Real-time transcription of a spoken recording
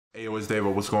Hey, yo, it's Dave.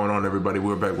 What's going on, everybody?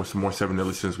 We're back with some more 7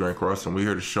 Deadly Sins Grand Cross, and we're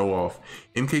here to show off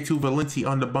MK2 VALENTY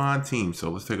on the Bond team. So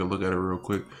let's take a look at it real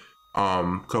quick.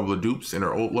 Couple of dupes in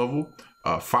our ult level.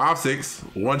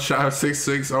 5-6, one shot of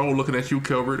 6-6. Oh, looking at you,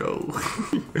 Kilbert. Oh.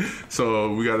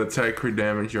 So we got attack, crit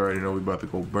damage. You already know we about to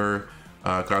go burr.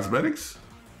 Cosmetics.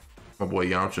 My boy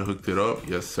Yamcha hooked it up.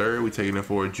 Yes, sir. We taking it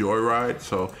for a joyride.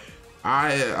 So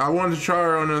I wanted to try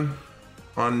her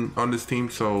on this team.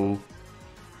 So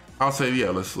I'll say, yeah,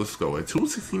 let's go at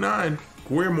 269.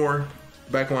 Guillermo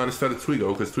backline instead of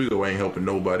Twigo, because Twigo ain't helping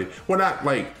nobody. Well,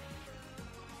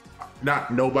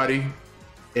 not nobody,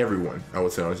 everyone. I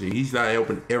would say honestly, he's not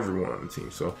helping everyone on the team.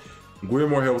 So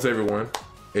Guillermo helps everyone.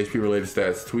 HP related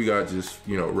stats. Twigo just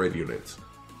red units.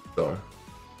 So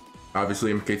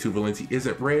obviously MK2 Valenti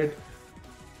isn't red,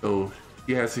 so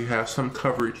she has to have some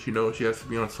coverage. She has to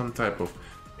be on some type of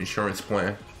insurance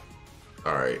plan.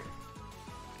 All right.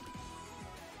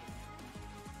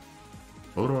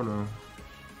 Hold on now.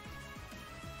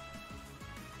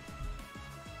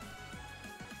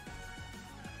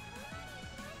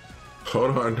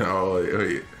 Hold on now.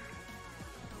 Wait.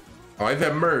 I like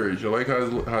that merge. I like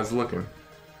how it's looking.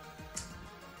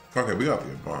 Okay, we got to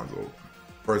get Bond's ult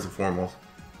first and foremost.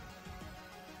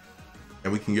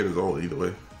 And we can get his ult either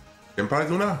way.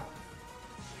 MK2 now.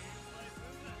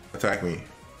 Attack me.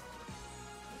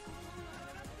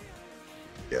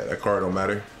 Yeah, that card don't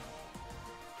matter.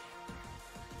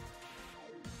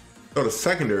 So the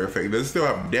secondary effect, does it still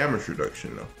have damage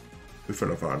reduction though? We're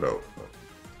finna find out.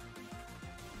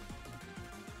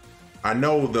 I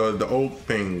know the old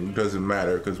thing doesn't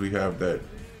matter because we have that.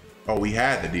 Oh, we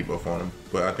had the debuff on him,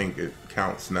 but I think it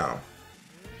counts now.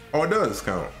 Oh, it does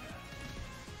count.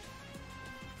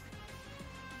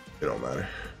 It don't matter.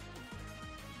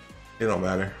 It don't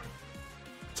matter.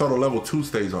 So the level 2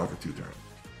 stays on for 2 turns.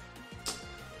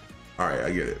 All right,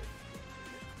 I get it.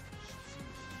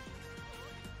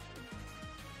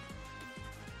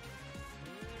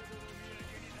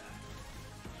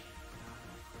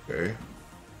 Okay.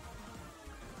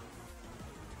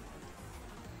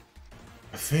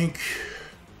 I think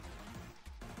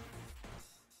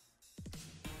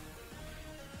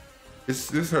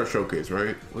this is her showcase,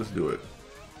 right? Let's do it.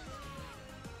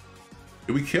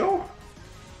 Did we kill?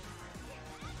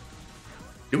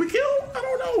 Did we kill? I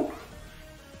don't know.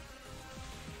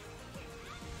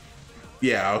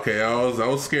 Yeah, okay. I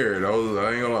was scared. I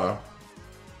ain't gonna lie.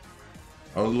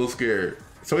 I was a little scared.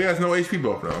 So he has no HP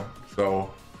buff now.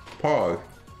 So pause.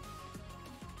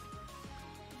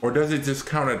 Or does it just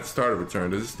count at the start of a turn?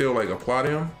 Does it still like apply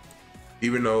to him?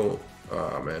 Even though,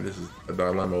 man, this is a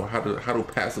dilemma. How do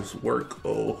passives work?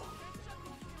 Oh,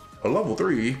 a level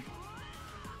 3.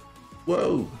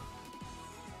 Whoa.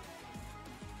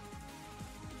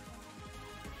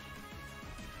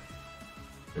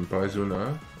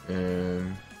 MK2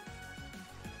 and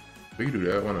we can do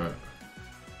that. Why not?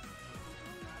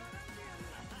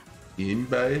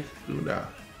 MK2.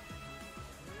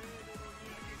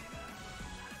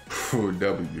 For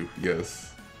W,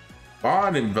 yes.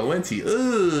 Bond and Valenti,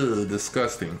 ugh,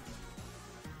 disgusting.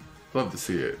 Love to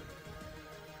see it.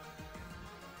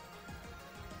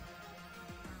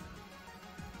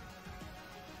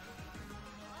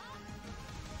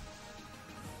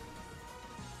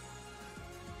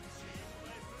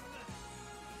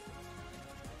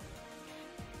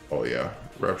 Oh yeah,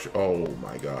 rupture. Oh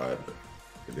my god,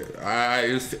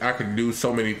 I could do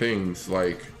so many things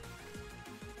like.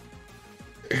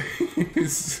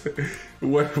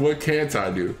 what can't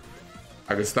I do?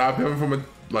 I can stop him from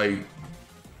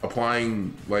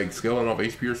applying scaling off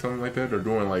HP or something like that, or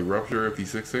doing like rupture if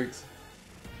he's 6-6.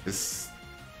 It's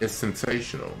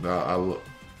sensational.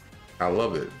 I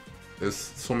love it. There's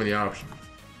so many options.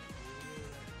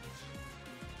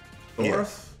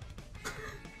 Yes.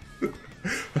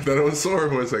 I thought it was Sora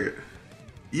for a second.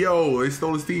 Yo, they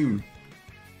stole his team.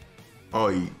 Oh,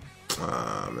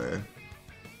 man.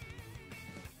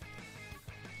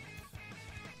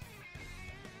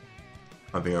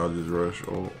 I think I'll just rush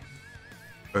ult.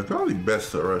 It's probably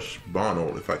best to rush Bond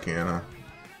ult if I can, huh?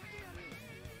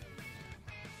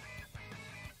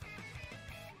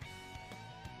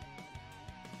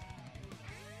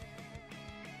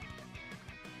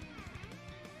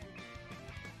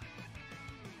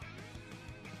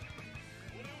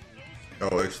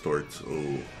 Oh, extorts.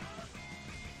 Oh.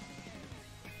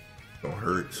 Don't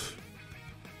hurt.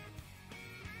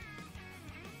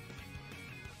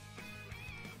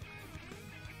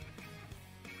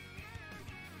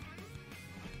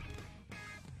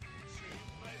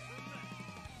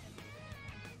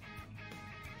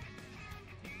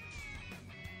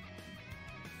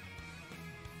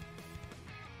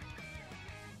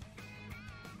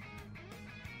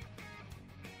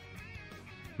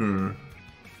 Hmm.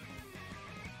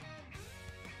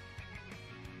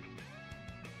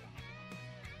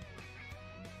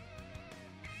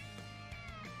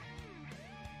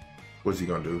 What's he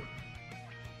gonna do?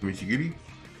 Michigiri?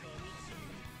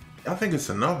 I think it's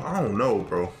enough. I don't know,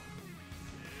 bro.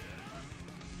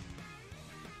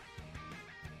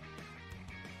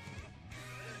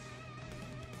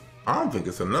 I don't think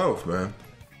it's enough, man.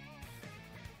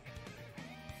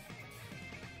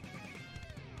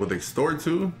 With extort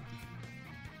too?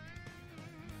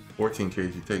 14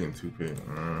 kg taking 2k.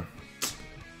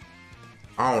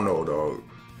 I don't know, dog.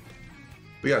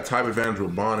 We got type advantage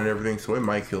with Bond and everything, so it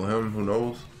might kill him. Who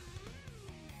knows?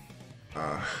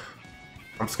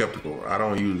 I'm skeptical. I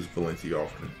don't use Valenti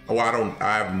often. Oh,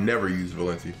 I've never used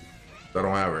Valenti. I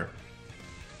don't have her.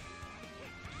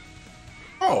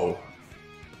 Oh.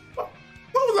 Why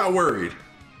was I worried?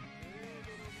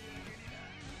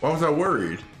 Why was I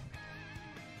worried?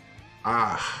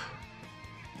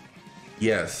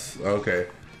 Yes. Okay.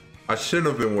 I shouldn't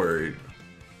have been worried.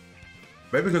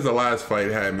 Maybe because the last fight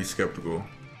had me skeptical.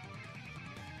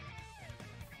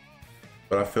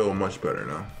 But I feel much better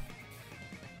now.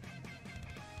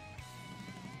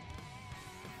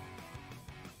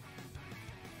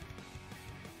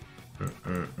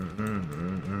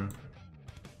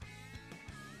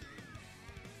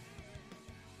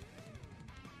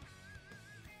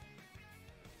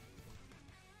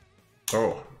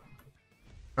 Oh,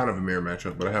 kind of a mirror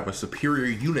matchup, but I have a superior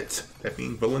unit, that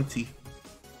being Valenti.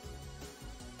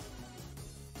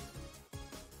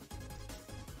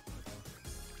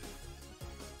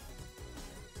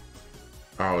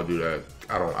 I'll do that.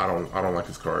 I don't like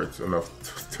his cards enough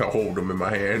to hold them in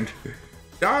my hand.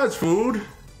 Dodge food?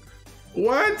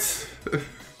 What?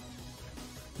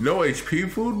 No HP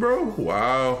food, bro?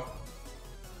 Wow.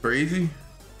 Crazy.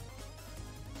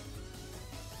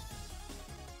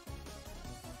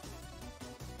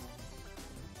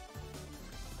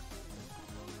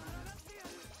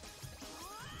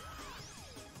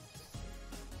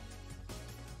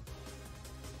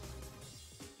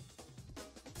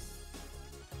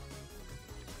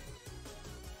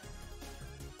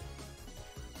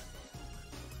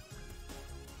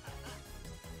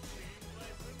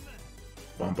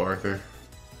 Bump Arthur.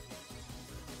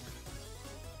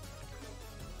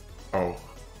 Oh.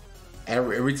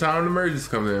 Every time the emergence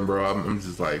comes in, bro, I'm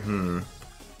just like,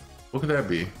 what could that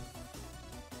be?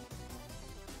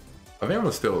 I think I'm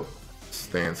gonna still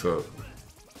stance up.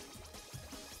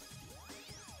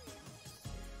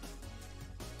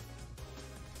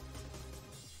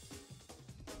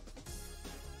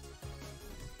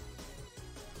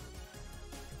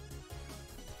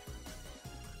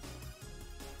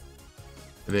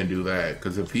 And then do that,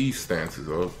 because if he stances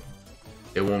up,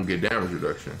 it won't get damage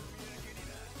reduction.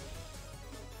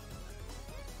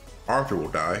 Arthur will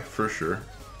die, for sure.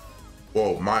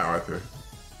 Whoa, my Arthur.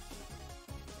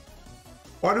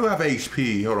 Why do I have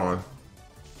HP? Hold on.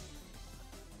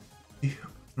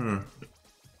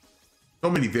 So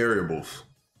many variables.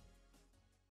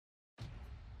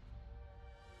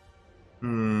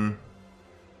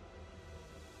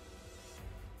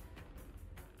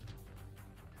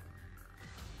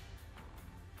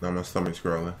 Now my stomach's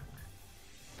growling.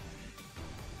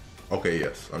 Okay,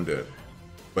 yes, I'm dead.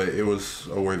 But it was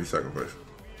a worthy sacrifice.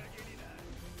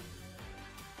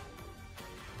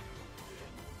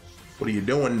 What are you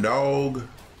doing, dog?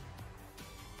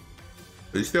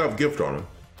 You still have gift on him.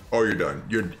 Oh, you're done.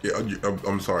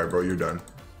 I'm sorry, bro. You're done.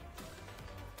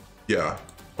 Yeah.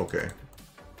 Okay.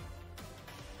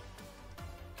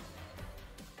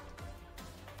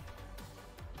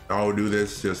 I'll do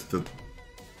this just to.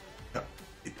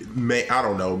 I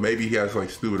don't know. Maybe he has like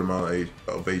stupid amount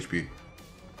of HP.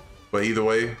 But either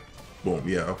way, boom.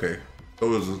 Yeah. Okay. That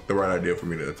was the right idea for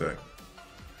me to attack.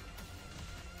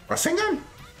 Rasengan.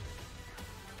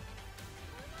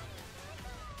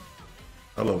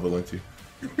 I love Valenti.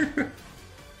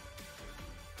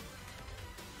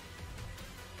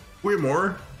 Wait,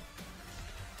 more?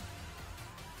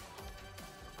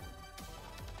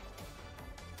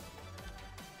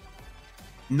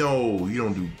 No, you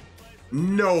don't do.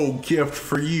 No gift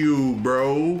for you,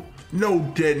 bro. No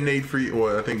detonate for you.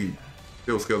 Well, I think he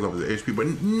still scales up his HP, but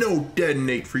no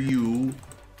detonate for you.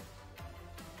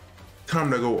 Time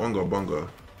to go unga bunga.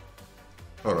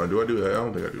 Hold on, do I do that? I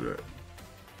don't think I do that.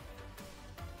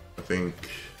 I think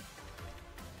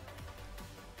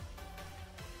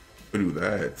we do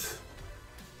that,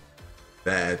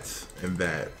 and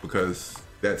that, because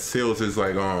that seals his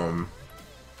like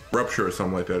rupture or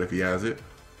something like that if he has it.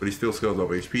 But he still scales up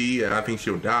HP, and I think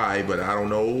she'll die, but I don't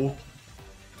know.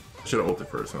 Should have ulted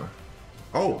first, huh?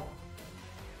 Oh,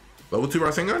 level 2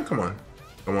 Rasengan? Come on.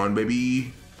 Come on,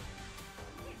 baby.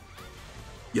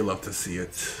 You love to see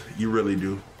it. You really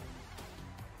do.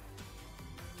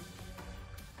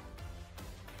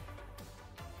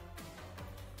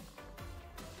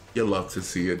 You love to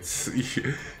see it.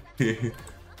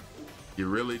 You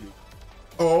really do.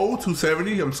 Oh,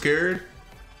 270. I'm scared.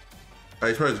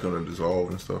 He's probably just gonna dissolve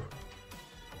and stuff.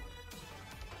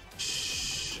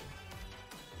 Shh.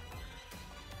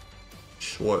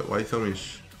 Shh. What? Why you telling me?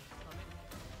 Shh?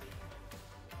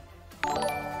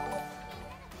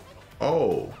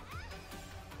 Oh.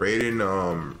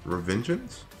 Raiden,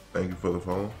 Revengeance. Thank you for the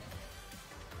follow.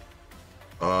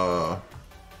 I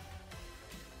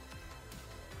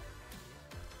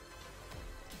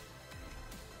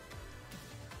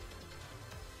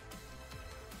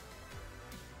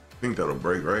think that'll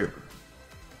break, right?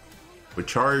 But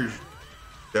charge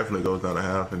definitely goes down to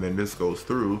half, and then this goes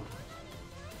through.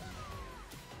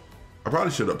 I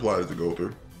probably should apply it to go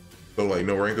through. So like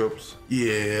no rank ups.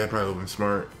 Yeah, that probably would've been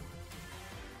smart.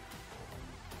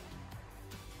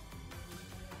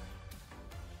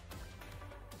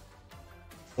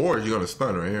 Or you're gonna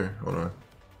stun right here. Hold on.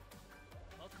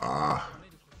 Ah.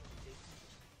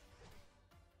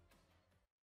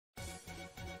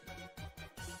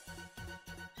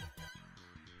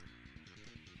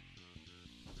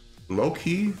 Low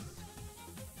key.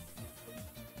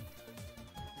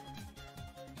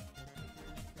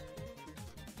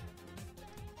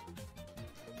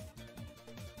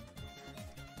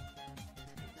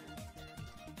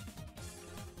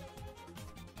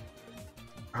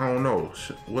 I don't know.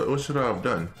 What should I have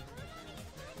done?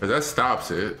 Cause that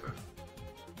stops it.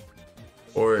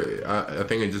 Or I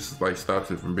think it just like stops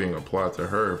it from being applied to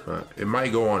her. But it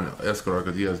might go on Escanor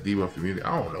because he has debuff immunity.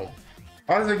 I don't know.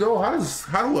 How does it go? How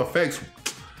do effects?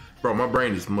 Bro, my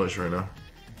brain is mush right now.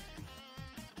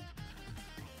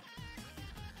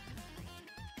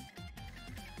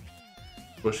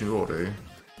 Pushing all day.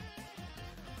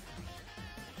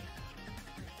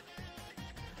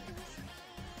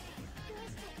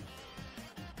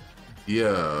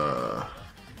 Yeah.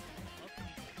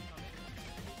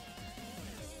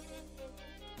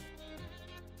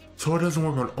 So it doesn't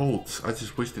work on ults. I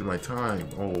just wasted my time.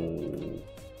 Oh.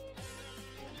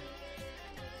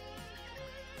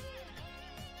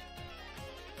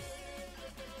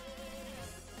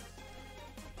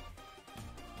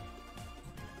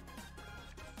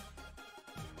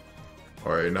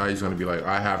 All right, now he's gonna be like,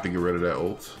 I have to get rid of that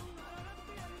ult.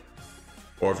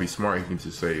 Or if he's smart, he can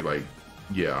just say like,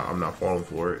 yeah, I'm not falling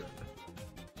for it.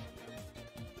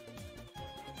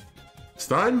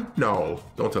 Stun? No,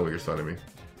 don't tell me you're stunning me.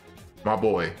 My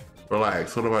boy,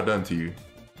 relax. What have I done to you?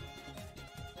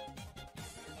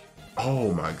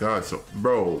 Oh my God, so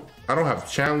bro, I don't have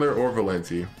Chandler or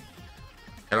Valenti.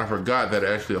 And I forgot that it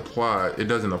actually applied. It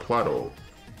doesn't apply to ult.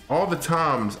 All the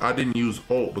times I didn't use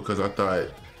ult because I thought,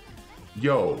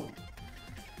 yo,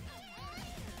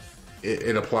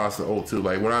 it applies to ult too.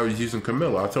 Like when I was using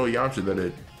Camilla, I told Yamcha that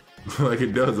it like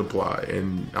it does apply,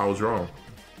 and I was wrong.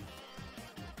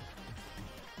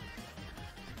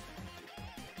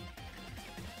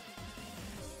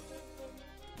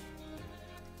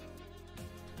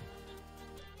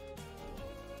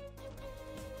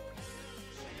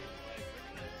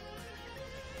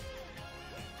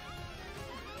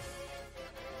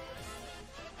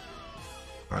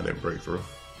 I didn't break through.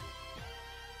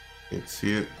 Can't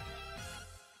see it.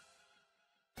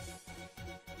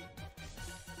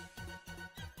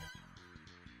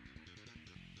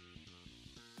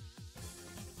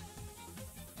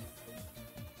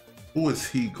 Who is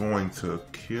he going to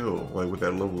kill? Like with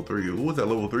that level 3? Who was that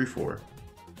level 3 for?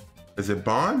 Is it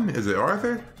Bond? Is it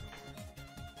Arthur?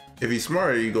 If he's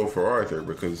smarter, you go for Arthur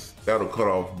because that'll cut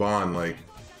off Bond like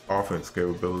offense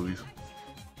capabilities.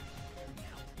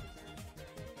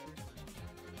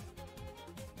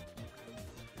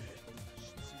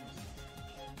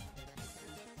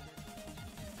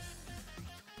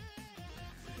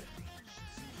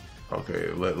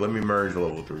 Okay, let me merge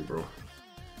level 3, bro.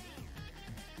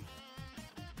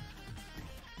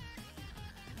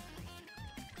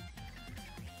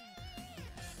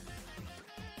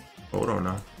 Hold on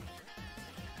now.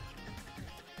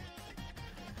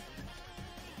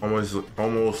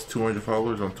 Almost 200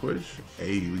 followers on Twitch.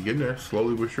 Hey, we getting there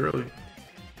slowly but surely.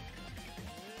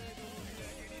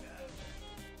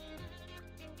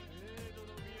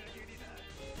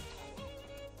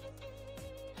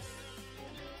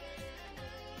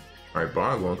 All right,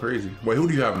 Bond going crazy. Wait, who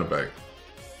do you have in the back?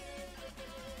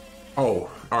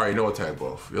 Oh, all right, no attack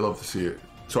buff. You'll love to see it.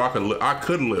 So I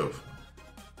could live.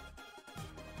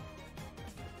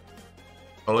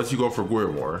 Unless you go for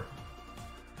Guillermo.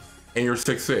 And you're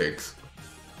 6'6".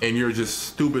 and you're just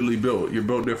stupidly built. You're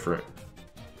built different.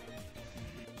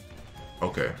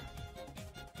 Okay.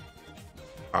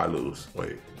 I lose.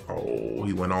 Wait. Oh,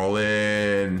 he went all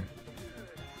in.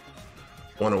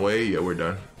 One away. Yeah, we're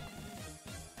done.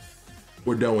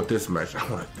 We're done with this match. I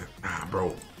want to. Nah,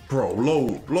 bro. Bro,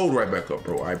 load right back up,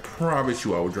 bro. I promise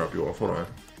you I will drop you off. Hold on.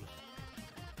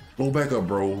 Load back up,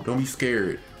 bro. Don't be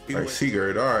scared. All right,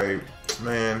 Sigurd. All right,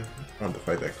 man. I want to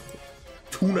fight that.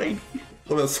 290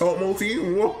 on an assault mode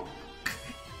team? Whoa.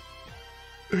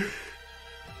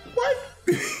 What?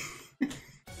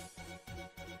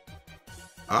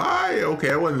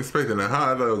 Okay, I wasn't expecting that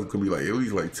high. I thought it was gonna be like at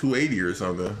least like 280 or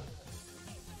something.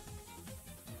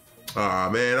 Ah,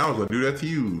 man, I was gonna do that to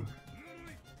you.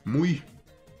 Muy.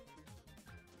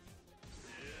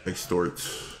 Extort.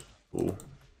 Cool.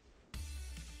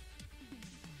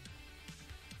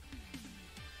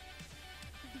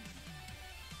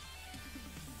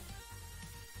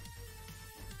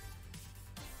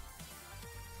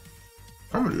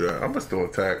 I'm gonna do that. I'm gonna still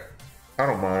attack. I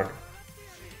don't mind.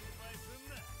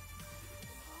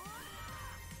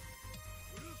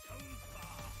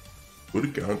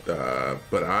 Would count that,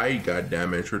 but I got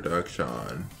damage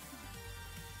reduction.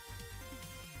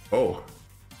 Oh.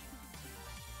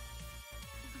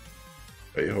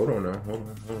 Wait, hold on now.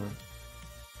 Hold on.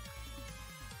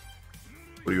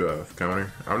 What do you have? Counter?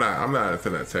 I'm not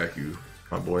finna attack you,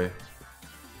 my boy.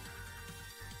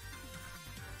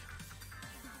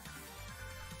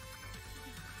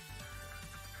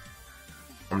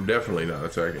 I'm definitely not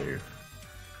attacking you.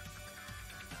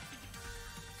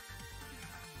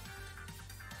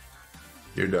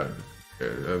 You're done.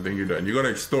 I think you're done. You're gonna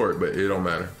extort, but it don't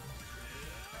matter.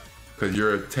 Because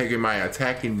you're taking my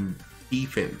attacking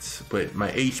defense, but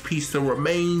my HP still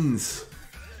remains.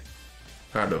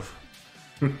 Kind of.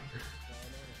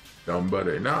 Dumb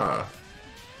butter. Nah.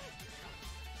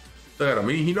 Look at him.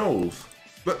 He knows.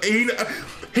 But he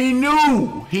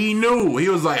knew. He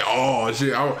was like, oh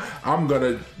shit, I'm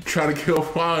gonna try to kill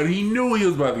Fawn. He knew he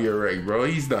was about to get wrecked, bro.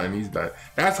 He's done.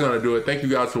 That's gonna do it. Thank you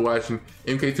guys for watching.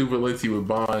 MK2 VALENTY with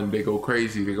Bond. They go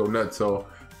crazy. They go nuts. So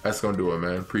that's gonna do it,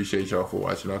 man. Appreciate y'all for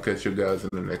watching. I'll catch you guys in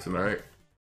the next one. All right.